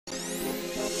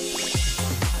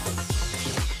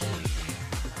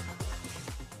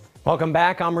Welcome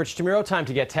back. I'm Rich DeMuro. Time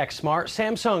to get tech smart.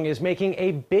 Samsung is making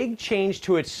a big change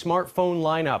to its smartphone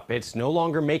lineup. It's no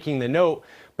longer making the Note,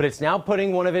 but it's now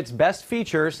putting one of its best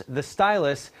features, the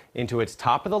stylus, into its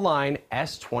top-of-the-line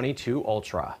S22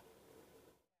 Ultra.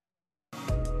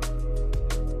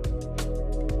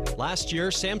 Last year,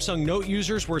 Samsung Note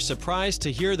users were surprised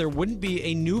to hear there wouldn't be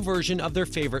a new version of their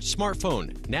favorite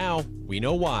smartphone. Now, we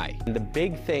know why. The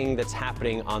big thing that's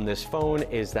happening on this phone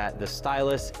is that the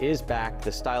stylus is back.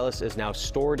 The stylus is now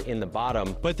stored in the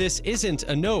bottom. But this isn't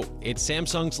a Note. It's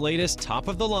Samsung's latest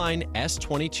top-of-the-line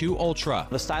S22 Ultra.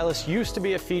 The stylus used to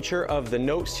be a feature of the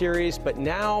Note series, but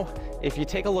now, if you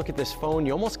take a look at this phone,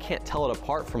 you almost can't tell it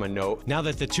apart from a Note. Now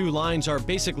that the two lines are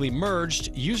basically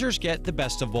merged, users get the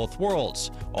best of both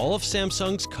worlds. All of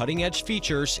Samsung's cutting-edge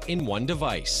features in one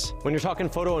device. When you're talking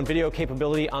photo and video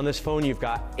capability on this phone, you've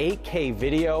got 8K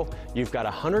video, you've got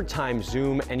 100 times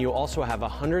zoom, and you also have a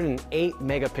 108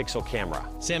 megapixel camera.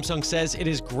 Samsung says it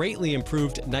has greatly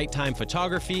improved nighttime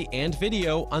photography and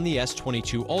video on the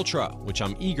S22 Ultra, which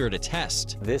I'm eager to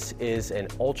test. This is an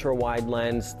ultra-wide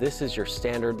lens. This is your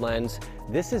standard lens.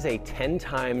 This is a 10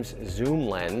 times zoom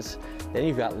lens. Then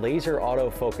you've got laser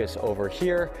autofocus over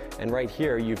here, and right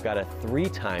here you've got a 3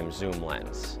 times zoom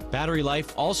lens. Battery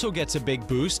life also gets a big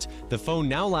boost. The phone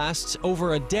now lasts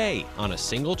over a day on a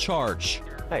single charge.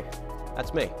 Hey,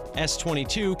 that's me.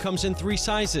 S22 comes in 3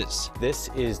 sizes. This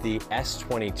is the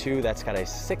S22, that's got a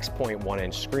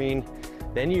 6.1-inch screen.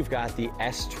 Then you've got the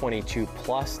S22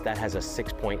 Plus, that has a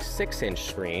 6.6-inch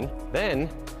screen. Then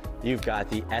you've got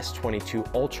the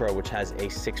S22 Ultra, which has a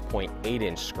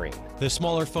 6.8-inch screen. The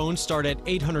smaller phones start at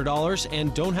 $800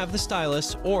 and don't have the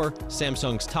stylus or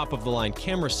Samsung's top-of-the-line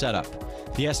camera setup.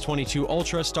 The S22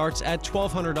 Ultra starts at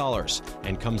 $1,200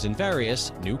 and comes in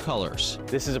various new colors.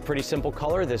 This is a pretty simple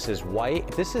color. This is white.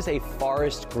 This is a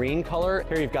forest green color.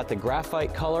 Here you've got the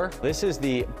graphite color. This is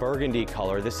the burgundy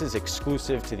color. This is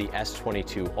exclusive to the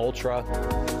S22 Ultra.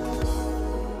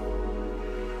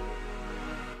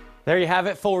 There you have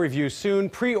it, full review soon.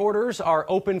 Pre-orders are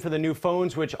open for the new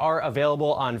phones, which are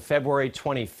available on February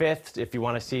 25th. If you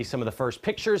want to see some of the first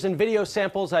pictures and video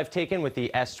samples I've taken with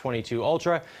the S22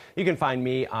 Ultra, you can find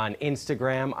me on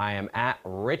Instagram. I am at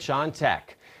RichOnTech.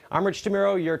 I'm Rich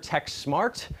DeMuro, your Tech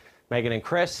Smart. Megan and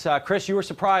Chris. Chris, you were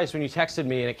surprised when you texted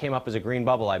me and it came up as a green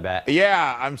bubble, I bet.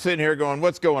 Yeah, I'm sitting here going,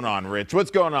 what's going on, Rich?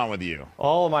 What's going on with you?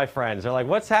 All of my friends are like,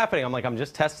 what's happening? I'm like, I'm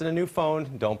just testing a new phone.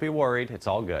 Don't be worried. It's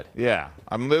all good. Yeah,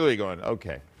 I'm literally going,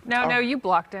 okay. No, you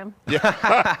blocked him.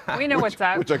 Yeah. We know what's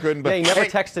up. Which I couldn't. Yeah, he never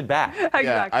texted back. Exactly.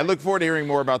 Yeah, I look forward to hearing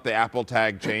more about the Apple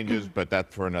Tag changes, but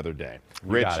that's for another day.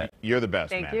 Rich, got it. You're the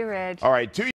best, man. Thank you, Rich. All right,